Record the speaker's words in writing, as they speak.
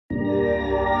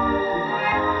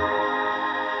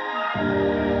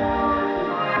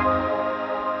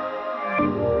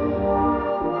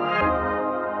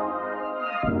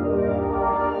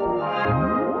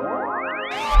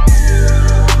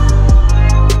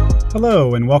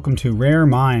Hello, and welcome to Rare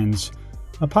Minds,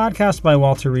 a podcast by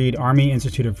Walter Reed Army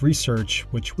Institute of Research,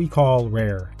 which we call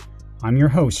RARE. I'm your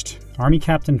host, Army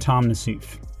Captain Tom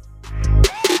Nassif.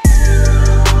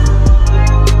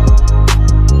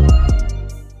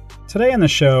 Today on the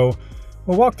show,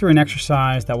 we'll walk through an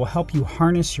exercise that will help you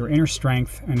harness your inner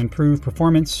strength and improve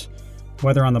performance,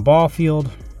 whether on the ball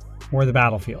field or the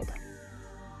battlefield.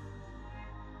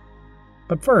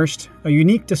 But first, a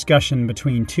unique discussion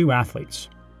between two athletes.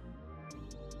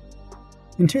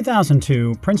 In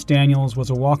 2002, Prince Daniels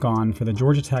was a walk-on for the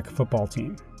Georgia Tech football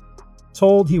team.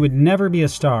 Told he would never be a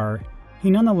star, he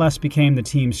nonetheless became the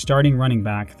team's starting running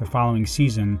back the following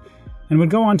season and would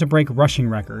go on to break rushing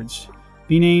records,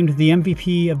 be named the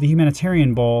MVP of the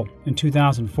Humanitarian Bowl in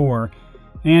 2004,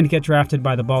 and get drafted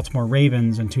by the Baltimore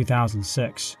Ravens in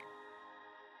 2006.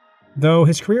 Though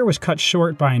his career was cut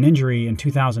short by an injury in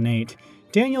 2008,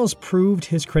 Daniels proved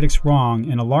his critics wrong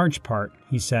in a large part,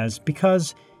 he says,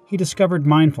 because he discovered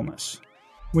mindfulness,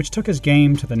 which took his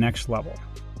game to the next level.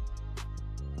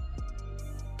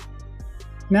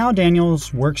 Now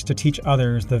Daniels works to teach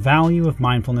others the value of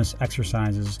mindfulness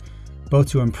exercises, both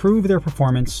to improve their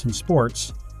performance in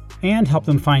sports and help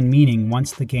them find meaning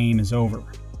once the game is over.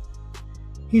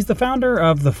 He's the founder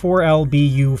of the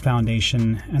 4LBU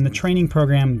Foundation and the training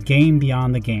program Game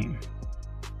Beyond the Game.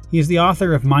 He is the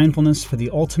author of Mindfulness for the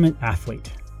Ultimate Athlete,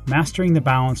 Mastering the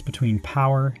Balance Between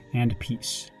Power and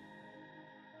Peace.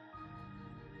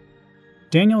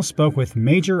 Daniels spoke with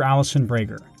Major Allison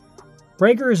Brager.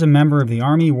 Brager is a member of the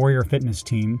Army Warrior Fitness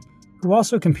team who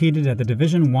also competed at the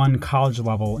Division I college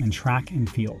level in track and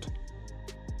field.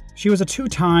 She was a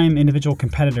two-time individual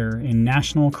competitor in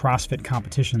national CrossFit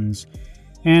competitions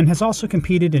and has also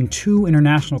competed in 2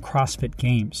 international CrossFit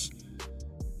Games.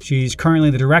 She's currently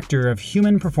the director of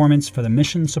Human Performance for the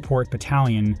Mission Support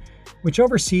Battalion, which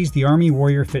oversees the Army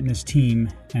Warrior Fitness team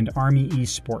and Army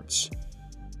eSports.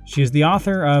 She is the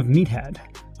author of Meathead,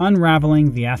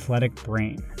 Unraveling the Athletic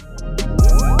Brain.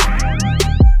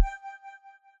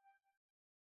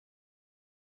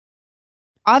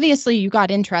 Obviously, you got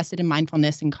interested in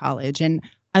mindfulness in college, and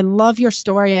I love your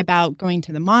story about going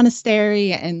to the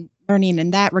monastery and learning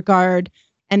in that regard.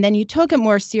 And then you took it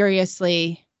more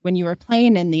seriously when you were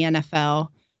playing in the NFL.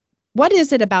 What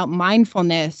is it about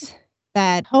mindfulness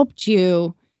that helped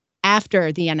you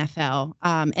after the NFL,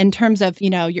 in terms of,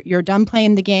 you're done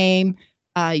playing the game,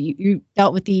 you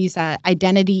dealt with these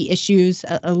identity issues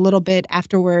a little bit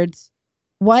afterwards.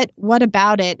 What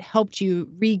about it helped you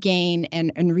regain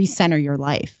and recenter your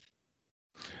life?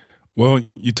 Well,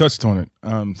 you touched on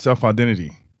it.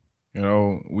 Self-identity.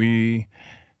 We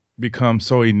become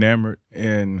so enamored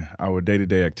in our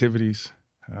day-to-day activities,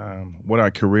 what our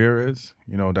career is,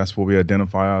 that's what we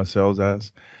identify ourselves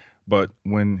as. But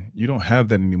when you don't have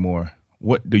that anymore,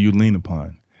 what do you lean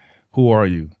upon? Who are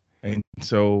you? And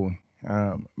so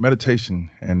meditation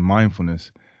and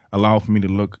mindfulness allow for me to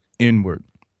look inward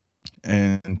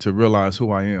and to realize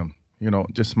who I am,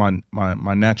 just my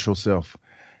natural self.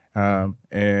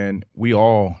 And we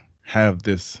all have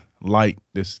this light,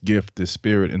 this gift, this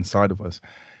spirit inside of us.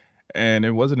 And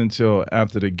it wasn't until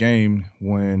after the game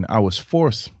when I was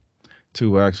forced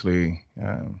to actually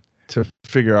to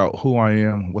figure out who I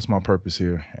am, what's my purpose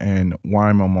here, and why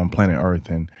I'm on planet Earth,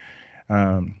 and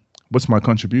what's my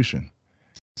contribution.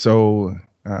 So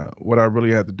what I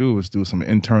really had to do was do some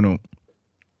internal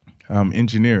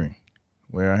engineering,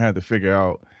 where I had to figure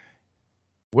out,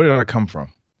 where did I come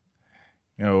from?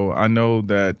 I know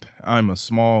that I'm a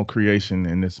small creation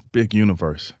in this big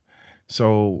universe.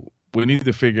 So we need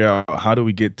to figure out, how do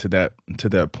we get to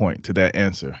that point, to that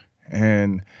answer?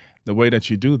 And the way that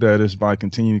you do that is by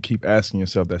continuing to keep asking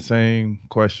yourself that same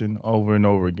question over and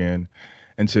over again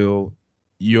until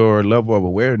your level of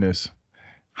awareness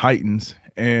heightens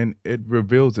and it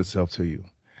reveals itself to you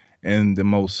in the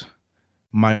most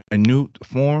minute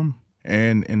form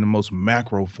and in the most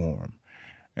macro form.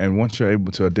 And once you're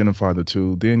able to identify the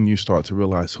two, then you start to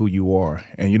realize who you are,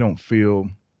 and you don't feel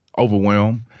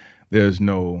overwhelmed. There's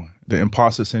the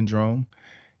imposter syndrome.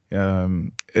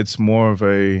 It's more of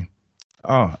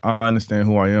I understand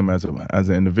who I am as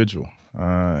an individual.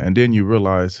 And then you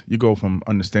realize, you go from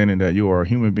understanding that you are a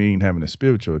human being having a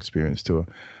spiritual experience to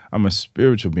I'm a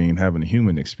spiritual being having a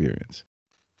human experience.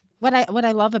 What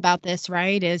I love about this,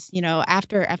 right, is,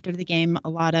 after the game, a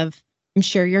lot of, I'm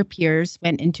sure your peers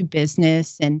went into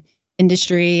business and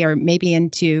industry, or maybe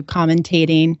into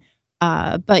commentating.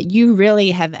 But you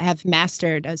really have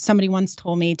mastered, as somebody once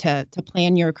told me, to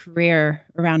plan your career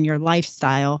around your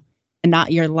lifestyle and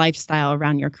not your lifestyle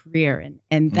around your career.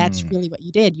 And that's really what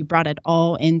you did. You brought it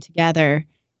all in together,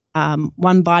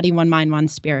 one body, one mind, one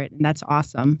spirit. And that's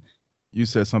awesome. you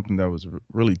said something that was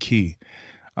really key.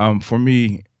 For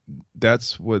me,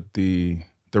 that's what the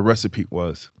recipe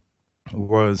was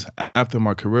after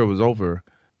my career was over.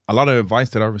 A lot of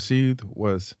advice that I received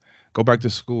was go back to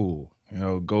school,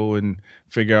 go and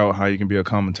figure out how you can be a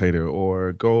commentator,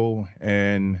 or go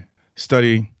and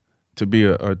study to be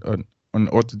an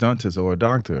orthodontist or a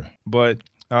doctor. But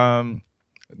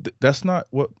that's not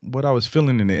what I was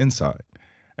feeling in the inside.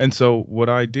 And so what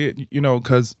I did,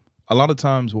 because a lot of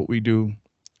times what we do,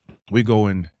 we go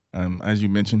and, as you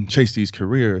mentioned, chase these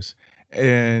careers,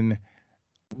 and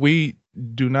we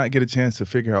do not get a chance to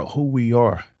figure out who we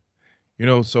are.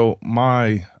 So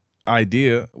my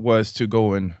idea was to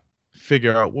go and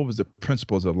figure out what was the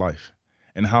principles of life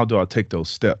and how do I take those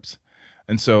steps.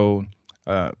 And so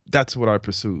that's what I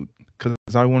pursued, because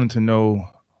I wanted to know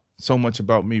so much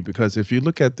about me. Because if you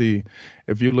look at the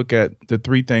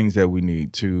three things that we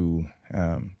need to,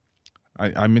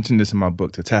 I mentioned this in my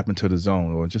book, to tap into the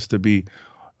zone, or just to be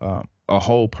a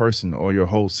whole person or your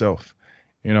whole self.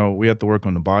 We have to work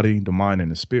on the body, the mind,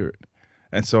 and the spirit.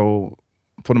 And so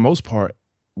for the most part,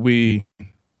 we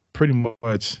pretty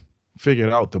much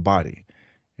figured out the body.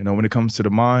 When it comes to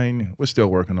the mind, we're still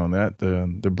working on that.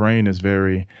 The brain is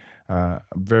very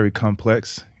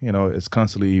complex. It's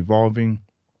constantly evolving.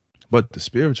 But the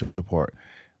spiritual part,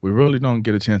 we really don't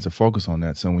get a chance to focus on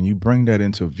that. So when you bring that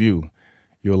into view,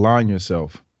 you align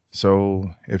yourself. So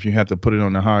if you have to put it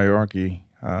on the hierarchy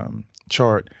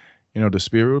chart, the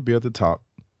spirit would be at the top,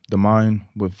 the mind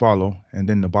would follow, and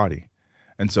then the body.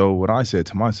 And so what I said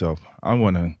to myself, I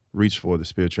want to reach for the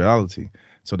spirituality,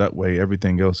 so that way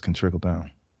everything else can trickle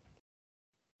down.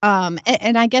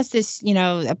 And I guess this,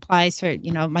 applies for,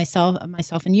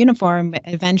 myself in uniform.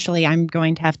 Eventually, I'm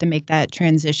going to have to make that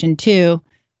transition too,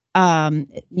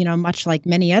 much like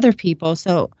many other people.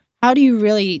 So how do you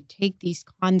really take these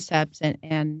concepts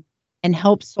and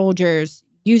help soldiers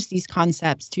use these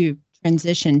concepts to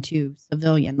transition to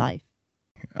civilian life?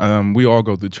 We all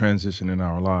go through transition in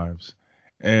our lives.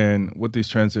 And with these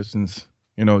transitions,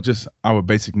 just our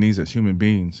basic needs as human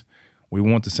beings, we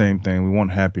want the same thing. We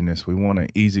want happiness. We want an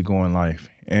easygoing life.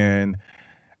 And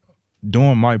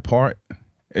doing my part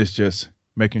is just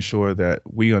making sure that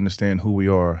we understand who we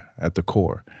are at the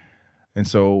core. And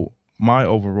so my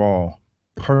overall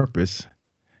purpose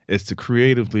is to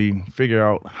creatively figure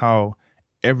out how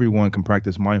everyone can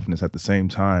practice mindfulness at the same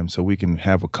time, so we can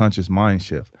have a conscious mind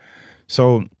shift.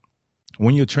 So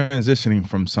when you're transitioning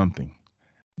from something,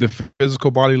 the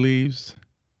physical body leaves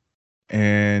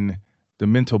and the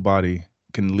mental body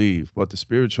can leave, but the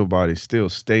spiritual body still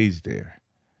stays there.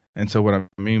 And so what I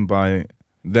mean by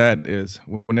that is,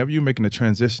 whenever you're making a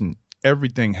transition,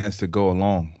 everything has to go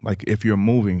along. Like if you're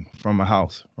moving from a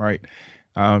house, right?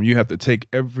 You have to take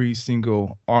every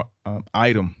single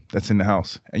item that's in the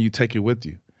house and you take it with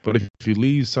you. But if you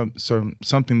leave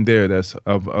something there that's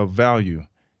of value,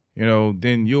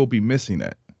 then you'll be missing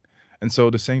that. And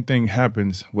so the same thing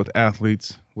happens with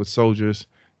athletes, with soldiers.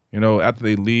 After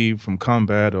they leave from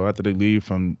combat or after they leave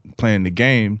from playing the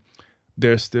game,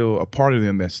 there's still a part of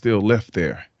them that's still left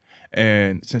there.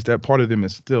 And since that part of them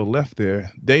is still left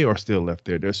there, they are still left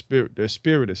there. Their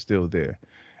spirit is still there.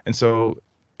 And so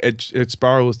it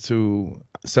spirals to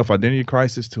self-identity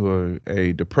crisis, to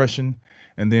a depression,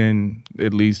 and then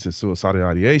it leads to suicidal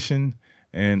ideation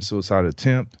and suicide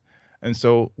attempt. And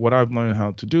so what I've learned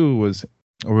how to do was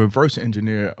reverse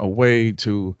engineer a way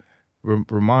to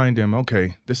remind them,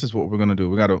 okay, this is what we're going to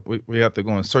do. We have to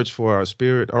go and search for our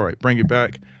spirit. All right, bring it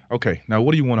back. Okay, now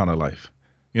what do you want out of life?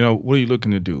 What are you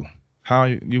looking to do? How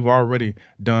you've already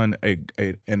done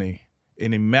an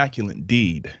immaculate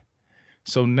deed.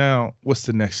 So now what's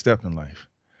the next step in life?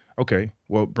 Okay,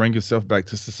 well, bring yourself back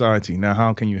to society. Now,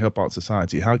 how can you help out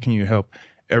society? How can you help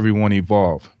everyone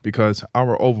evolve? Because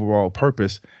our overall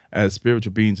purpose as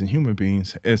spiritual beings and human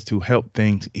beings is to help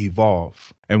things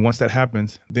evolve. And once that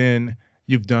happens, then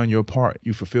you've done your part.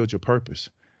 You fulfilled your purpose.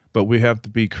 But we have to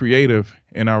be creative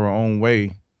in our own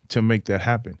way to make that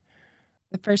happen.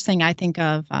 The first thing I think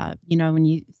of, when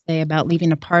you say about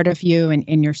leaving a part of you and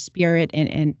in your spirit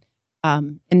and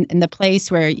in the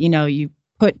place where, you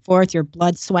put forth your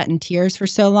blood, sweat, and tears for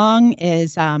so long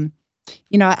is,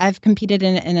 I've competed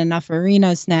in enough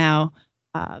arenas now.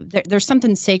 There's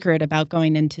something sacred about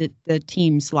going into the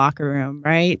team's locker room,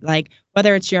 right? Like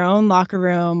whether it's your own locker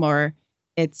room or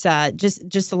it's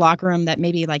just a locker room that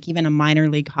maybe like even a minor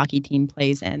league hockey team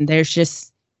plays in. There's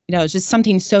just, it's just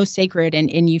something so sacred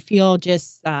and you feel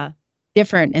just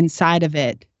different inside of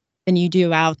it than you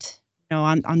do out,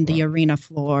 on the arena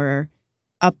floor,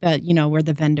 up at, where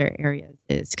the vendor area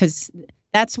is, because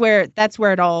that's where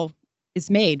it all is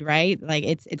made, right? Like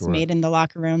it's Correct. made in the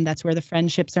locker room. That's where the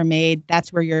friendships are made.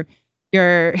 That's where your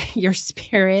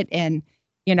spirit and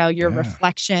your Yeah.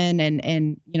 reflection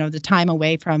and the time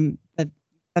away from the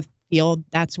field.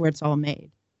 That's where it's all made.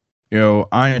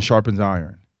 Iron sharpens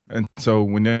iron. And so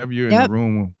whenever you're in a Yep.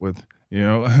 room with,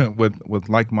 with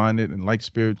like-minded and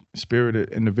spirited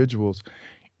individuals,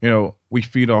 we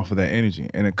feed off of that energy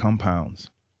and it compounds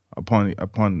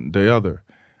upon the other.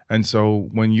 And so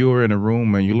when you're in a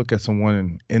room and you look at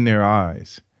someone in their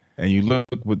eyes and you look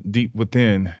deep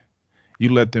within,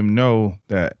 you let them know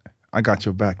that I got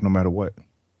your back no matter what.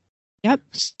 Yep.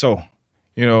 So,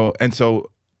 and so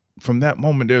from that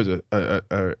moment, there's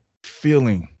a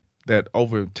feeling that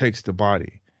overtakes the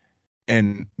body.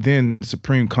 And then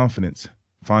supreme confidence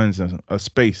finds a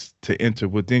space to enter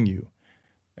within you.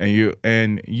 And you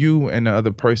and the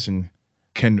other person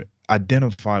can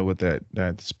identify with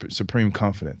that supreme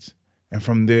confidence. And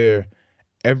from there,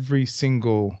 every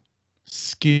single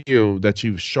skill that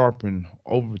you've sharpened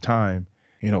over time,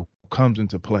 comes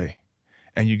into play.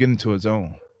 And you get into a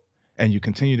zone and you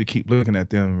continue to keep looking at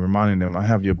them and reminding them, I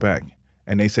have your back.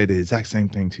 And they say the exact same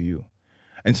thing to you.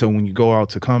 And so when you go out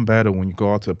to combat or when you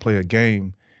go out to play a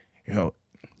game,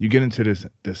 you get into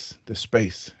this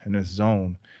space and this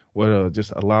zone where it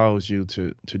just allows you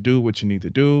to do what you need to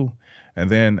do. And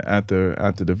then after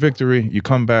the victory, you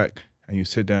come back and you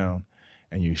sit down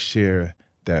and you share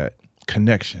that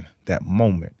connection, that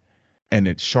moment. And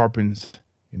it sharpens,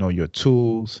 your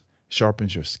tools,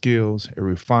 sharpens your skills, it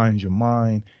refines your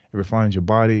mind, it refines your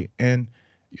body, and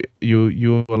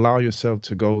you allow yourself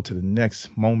to go to the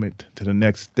next moment, to the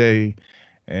next day,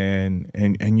 and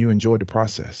you enjoy the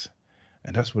process.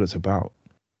 And that's what it's about.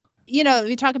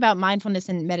 We talk about mindfulness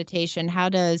and meditation. How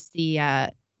does the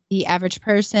average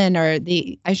person, or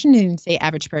I shouldn't even say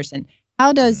average person,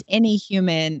 how does any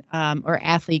human or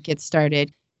athlete get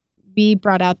started? We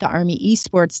brought out the Army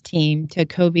esports team to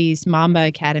Kobe's Mamba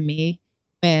Academy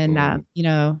when,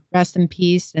 rest in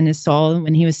peace in his soul,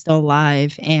 when he was still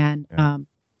alive. And,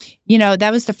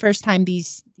 that was the first time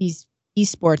these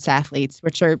esports athletes,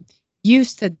 which are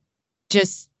used to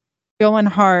just going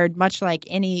hard, much like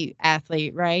any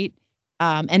athlete, right?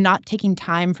 And not taking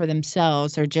time for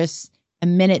themselves or just a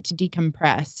minute to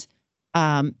decompress.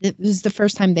 It was the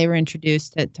first time they were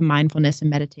introduced to mindfulness and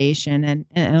meditation, and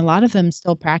a lot of them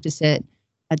still practice it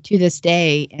to this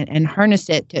day and harness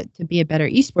it to be a better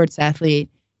esports athlete.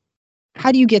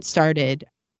 How do you get started?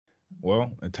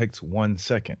 Well, it takes 1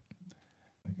 second.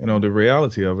 The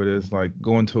reality of it is like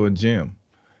going to a gym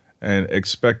and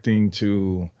expecting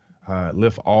to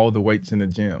lift all the weights in the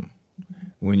gym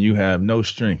when you have no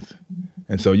strength.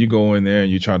 And so you go in there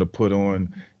and you try to put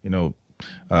on,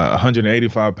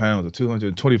 185 pounds or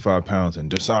 225 pounds and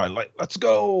decide, like, let's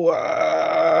go.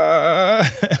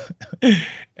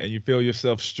 And you feel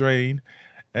yourself strain,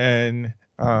 and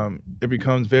it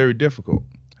becomes very difficult.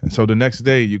 And so the next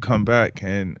day you come back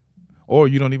or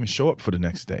you don't even show up for the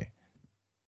next day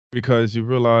because you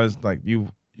realize like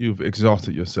you've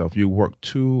exhausted yourself. You work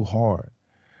too hard.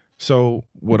 So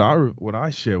what I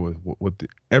share with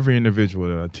every individual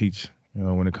that I teach,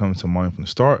 when it comes to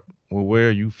mindfulness, start with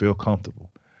where you feel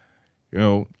comfortable.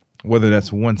 Whether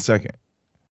that's 1 second.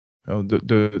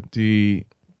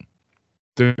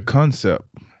 The concept,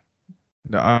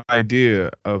 the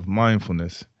idea of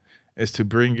mindfulness is to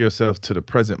bring yourself to the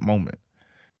present moment.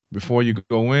 Before you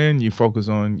go in, you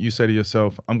say to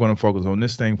yourself, I'm going to focus on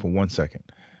this thing for 1 second.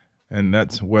 And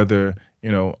that's whether,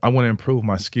 I want to improve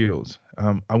my skills.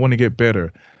 I want to get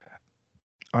better.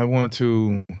 I want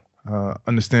to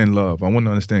understand love. I want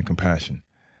to understand compassion.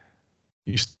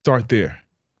 You start there.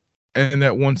 And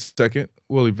that 1 second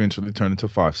will eventually turn into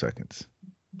 5 seconds,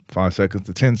 5 seconds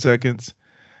to 10 seconds.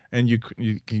 And you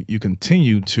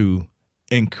continue to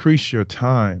increase your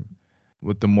time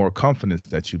with the more confidence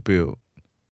that you build.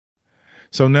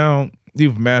 So now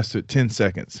you've mastered 10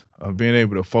 seconds of being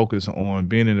able to focus on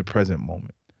being in the present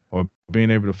moment or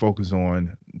being able to focus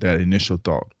on that initial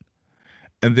thought.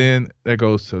 And then that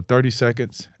goes to 30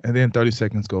 seconds, and then 30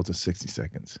 seconds goes to 60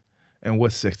 seconds. And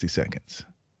what's 60 seconds?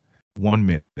 1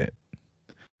 minute.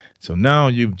 So now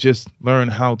you've just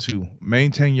learned how to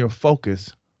maintain your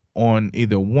focus on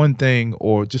either one thing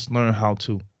or just learn how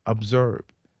to observe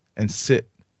and sit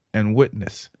and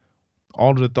witness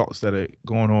all of the thoughts that are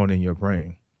going on in your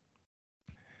brain.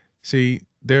 See,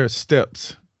 there are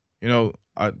steps.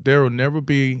 There will never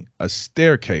be a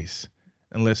staircase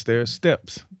unless there are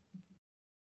steps.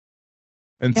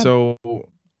 And Yep. so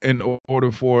in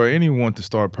order for anyone to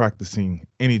start practicing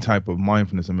any type of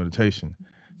mindfulness and meditation,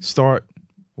 start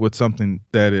with something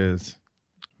that is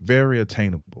very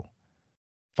attainable.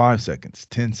 5 seconds,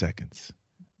 10 seconds.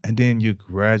 and then you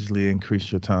gradually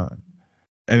increase your time.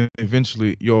 And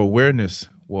eventually your awareness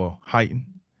will heighten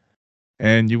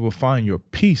and you will find your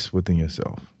peace within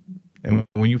yourself. And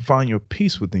when you find your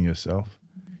peace within yourself,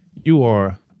 you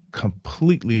are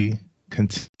completely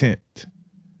content.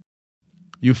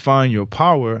 You find your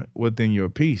power within your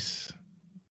peace.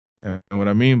 And what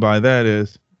I mean by that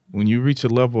is when you reach a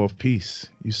level of peace,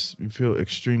 you feel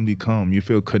extremely calm. You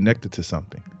feel connected to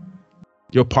something.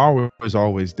 Your power is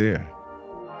always there.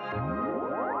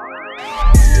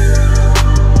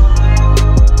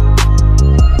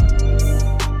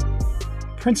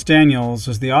 Prince Daniels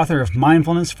is the author of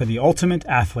Mindfulness for the Ultimate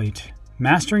Athlete,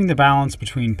 Mastering the Balance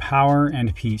Between Power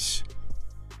and Peace.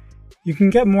 You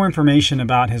can get more information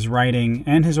about his writing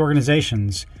and his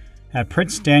organizations at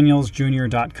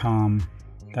princedanielsjr.com.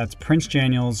 That's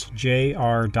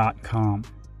princedanielsjr.com.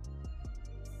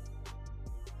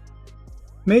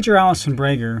 Major Allison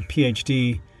Brager,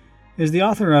 Ph.D., is the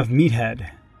author of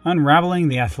Meathead, Unraveling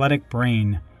the Athletic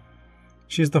Brain.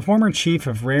 She is the former chief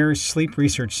of Rare's Sleep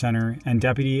Research Center and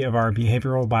deputy of our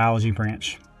behavioral biology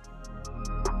branch.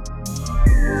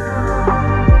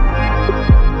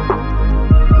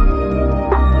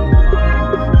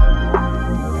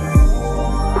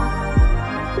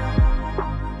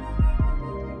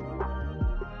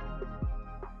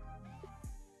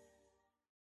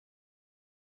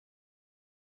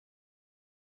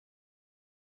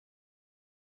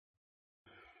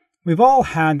 We've all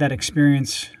had that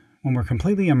experience when we're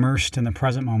completely immersed in the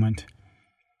present moment.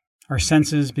 Our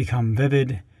senses become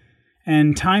vivid,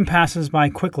 and time passes by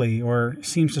quickly or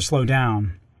seems to slow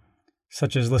down,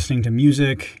 such as listening to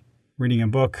music, reading a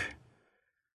book,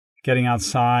 getting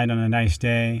outside on a nice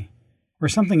day, or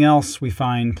something else we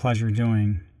find pleasure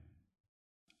doing.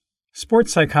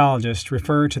 Sports psychologists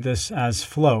refer to this as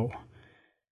flow.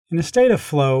 In a state of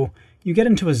flow, you get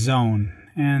into a zone,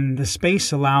 and the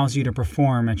space allows you to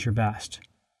perform at your best.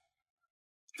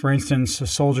 For instance, a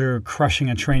soldier crushing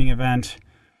a training event,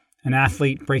 an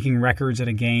athlete breaking records at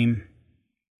a game.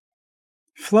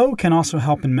 Flow can also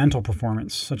help in mental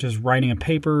performance, such as writing a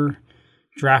paper,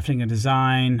 drafting a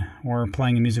design, or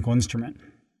playing a musical instrument.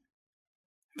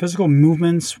 Physical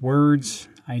movements, words,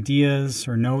 ideas,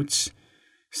 or notes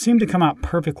seem to come out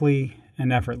perfectly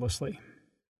and effortlessly.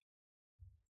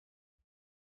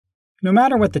 No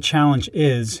matter what the challenge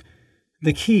is,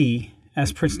 the key,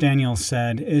 as Prince Daniels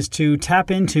said, is to tap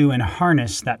into and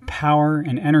harness that power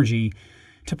and energy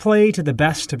to play to the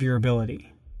best of your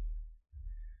ability.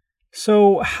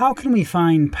 So, how can we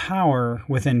find power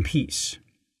within peace?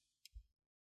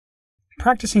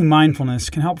 Practicing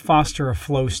mindfulness can help foster a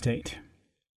flow state.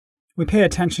 We pay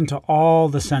attention to all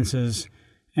the senses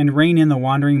and rein in the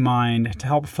wandering mind to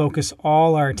help focus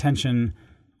all our attention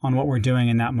on what we're doing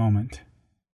in that moment.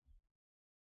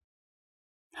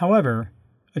 However,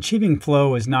 achieving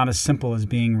flow is not as simple as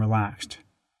being relaxed.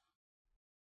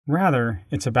 Rather,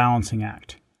 it's a balancing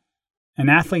act. An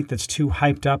athlete that's too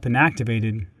hyped up and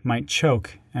activated might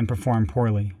choke and perform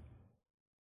poorly.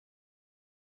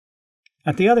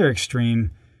 At the other extreme,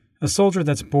 a soldier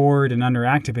that's bored and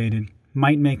underactivated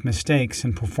might make mistakes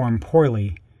and perform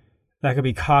poorly that could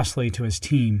be costly to his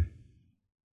team.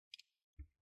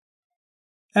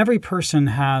 Every person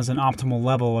has an optimal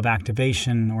level of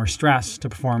activation or stress to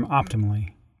perform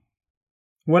optimally.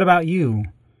 What about you?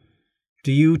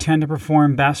 Do you tend to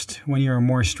perform best when you're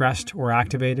more stressed or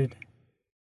activated?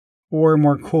 Or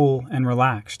more cool and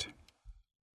relaxed?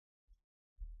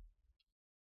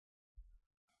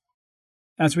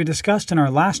 As we discussed in our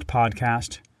last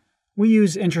podcast, we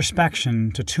use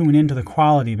introspection to tune into the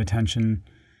quality of attention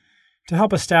to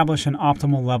help establish an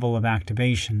optimal level of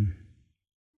activation.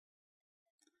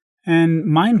 And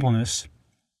mindfulness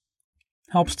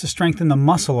helps to strengthen the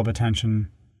muscle of attention,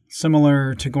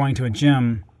 similar to going to a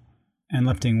gym and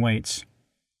lifting weights.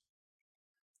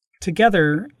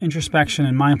 Together, introspection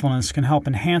and mindfulness can help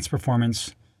enhance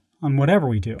performance on whatever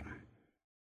we do.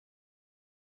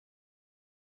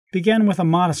 Begin with a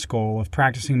modest goal of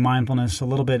practicing mindfulness a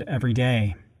little bit every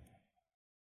day.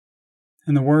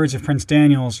 In the words of Prince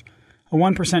Daniels, a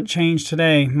 1% change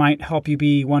today might help you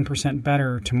be 1%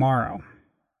 better tomorrow.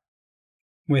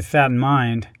 With that in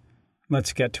mind,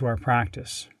 let's get to our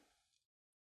practice.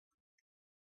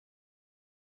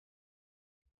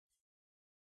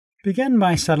 Begin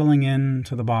by settling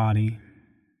into the body,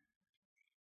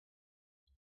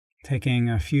 taking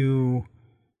a few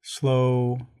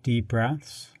slow, deep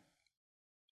breaths.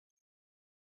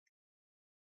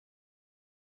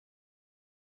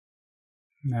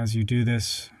 As you do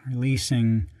this,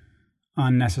 releasing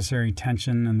unnecessary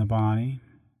tension in the body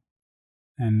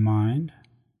and mind.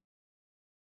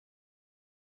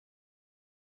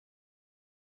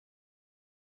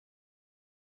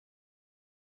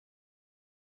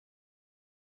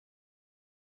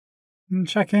 And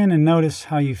check in and notice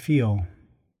how you feel,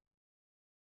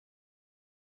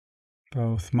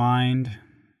 both mind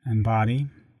and body.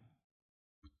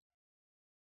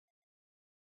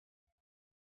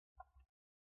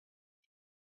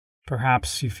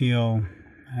 Perhaps you feel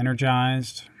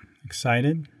energized,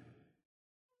 excited,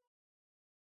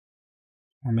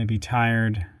 or maybe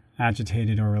tired,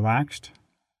 agitated, or relaxed.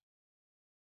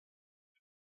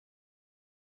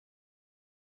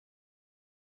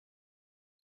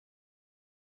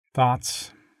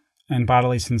 Thoughts and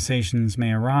bodily sensations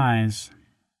may arise.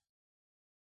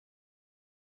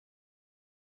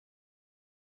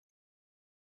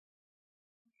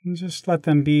 And just let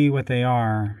them be what they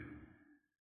are.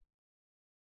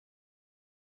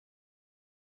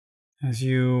 As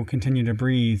you continue to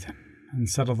breathe and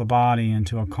settle the body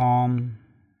into a calm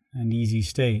and easy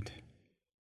state.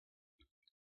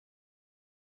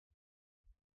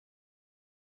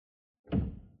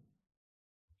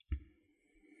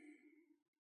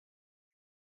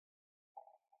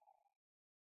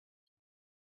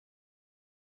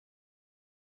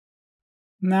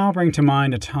 Now bring to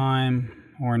mind a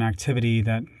time or an activity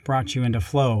that brought you into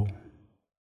flow,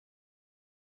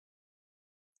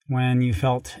 when you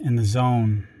felt in the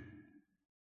zone.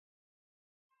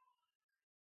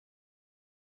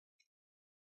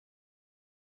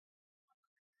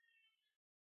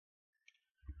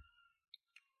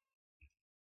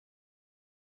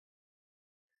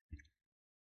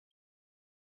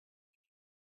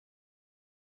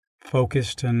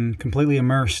 Focused and completely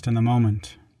immersed in the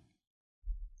moment.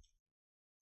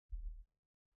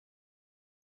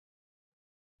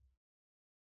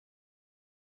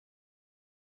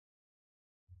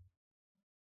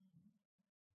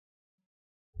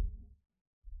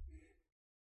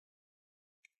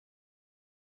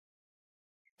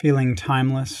 Feeling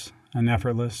timeless and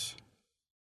effortless.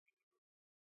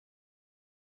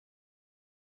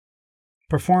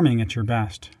 Performing at your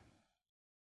best.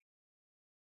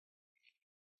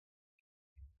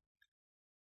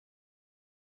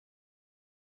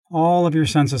 All of your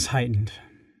senses heightened.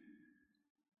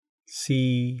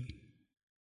 See,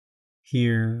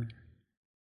 hear,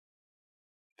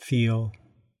 feel,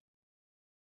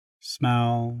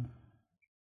 smell,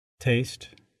 taste.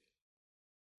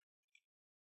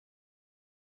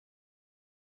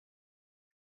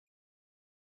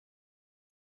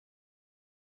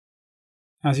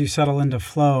 As you settle into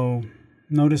flow,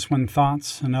 notice when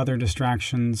thoughts and other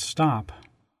distractions stop,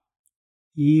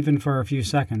 even for a few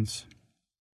seconds.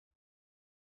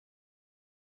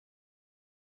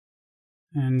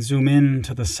 And zoom in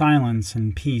to the silence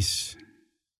and peace.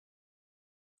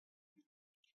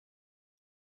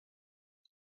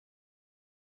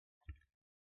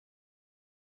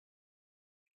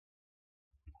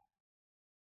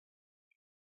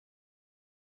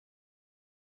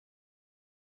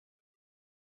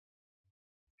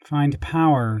 Find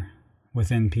power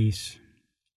within peace.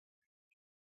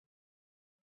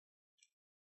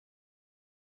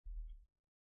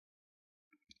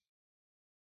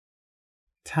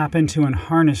 Tap into and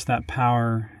harness that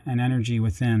power and energy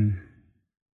within.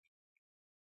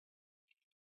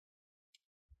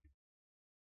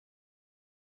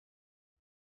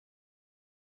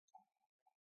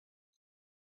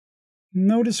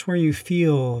 Notice where you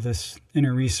feel this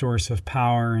inner resource of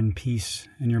power and peace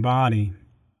in your body.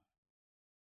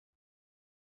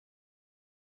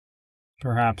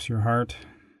 Perhaps your heart,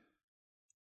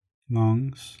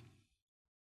 lungs,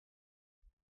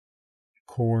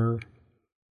 core,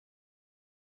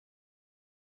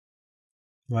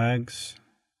 legs,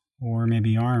 or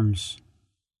maybe arms.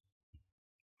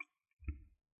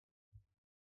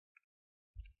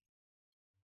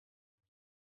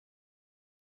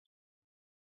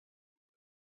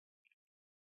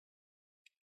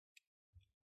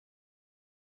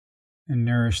 And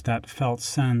nourish that felt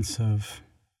sense of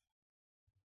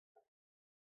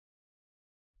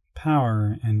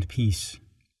power and peace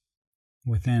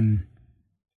within.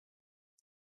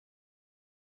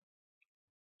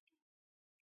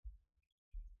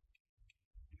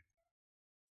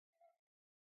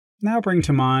 Now bring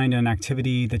to mind an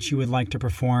activity that you would like to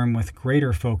perform with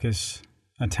greater focus,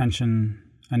 attention,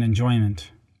 and enjoyment.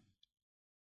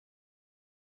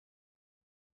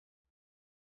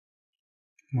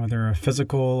 Whether a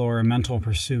physical or a mental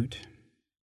pursuit.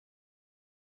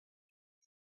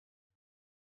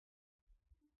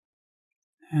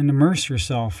 And immerse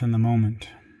yourself in the moment.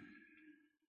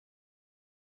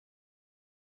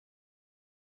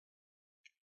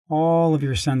 All of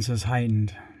your senses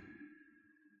heightened.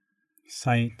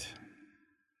 Sight,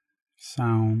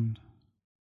 sound,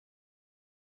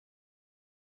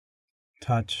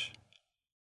 touch,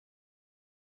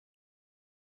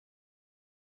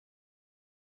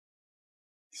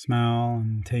 smell,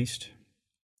 and taste.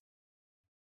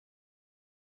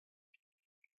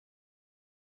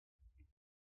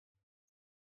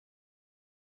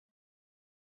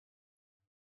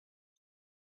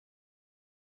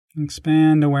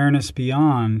 Expand awareness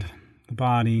beyond the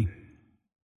body,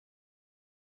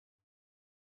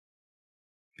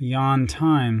 beyond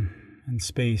time and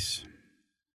space.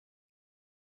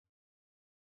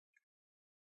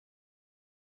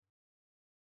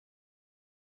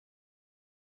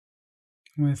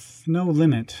 With no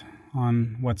limit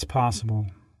on what's possible,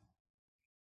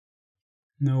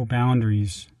 no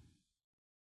boundaries.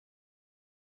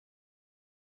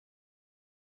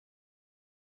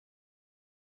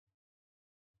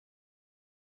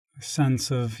 A sense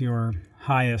of your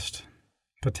highest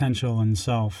potential and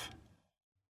self.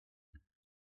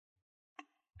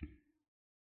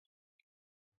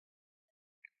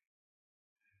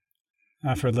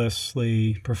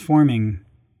 Effortlessly performing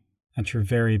at your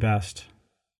very best.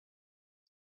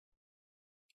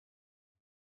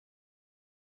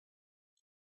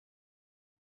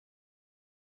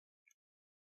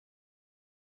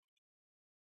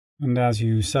 And as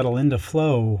you settle into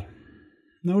flow,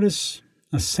 notice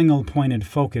a single-pointed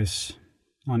focus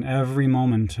on every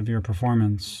moment of your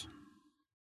performance.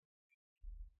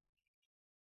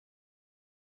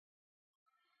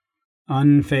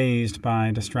 Unfazed by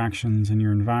distractions in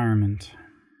your environment.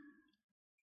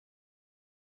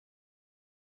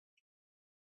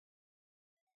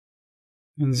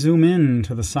 And zoom in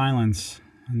to the silence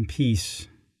and peace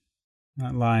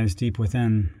that lies deep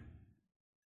within.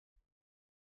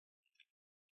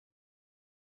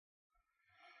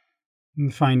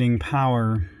 And finding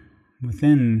power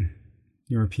within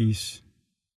your peace.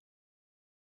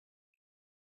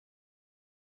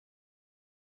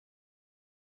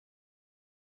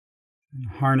 And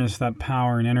harness that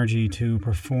power and energy to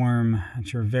perform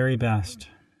at your very best.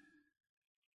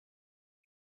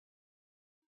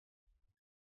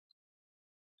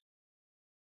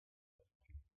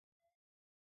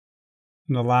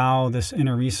 And allow this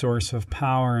inner resource of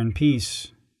power and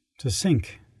peace to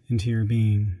sink into your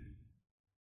being.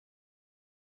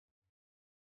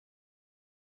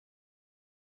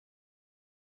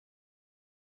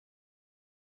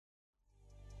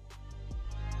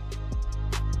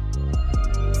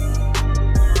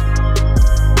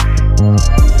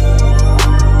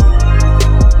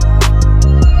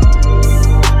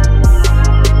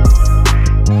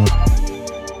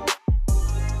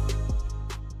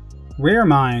 Rare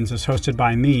Minds is hosted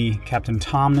by me, Captain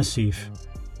Tom Nassif.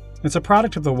 It's a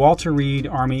product of the Walter Reed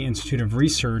Army Institute of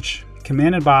Research,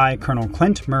 commanded by Colonel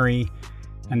Clint Murray,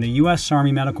 and the U.S.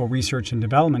 Army Medical Research and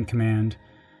Development Command,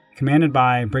 commanded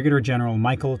by Brigadier General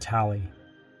Michael Talley.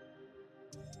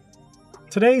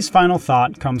 Today's final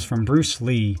thought comes from Bruce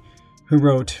Lee, who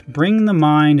wrote, "Bring the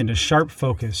mind into sharp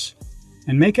focus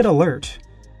and make it alert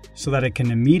so that it can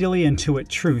immediately intuit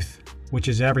truth, which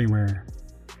is everywhere.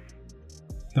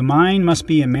 The mind must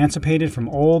be emancipated from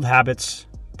old habits,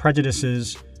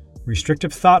 prejudices,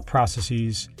 restrictive thought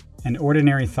processes, and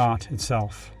ordinary thought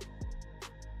itself."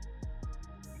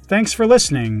 Thanks for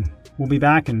listening. We'll be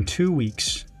back in 2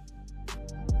 weeks.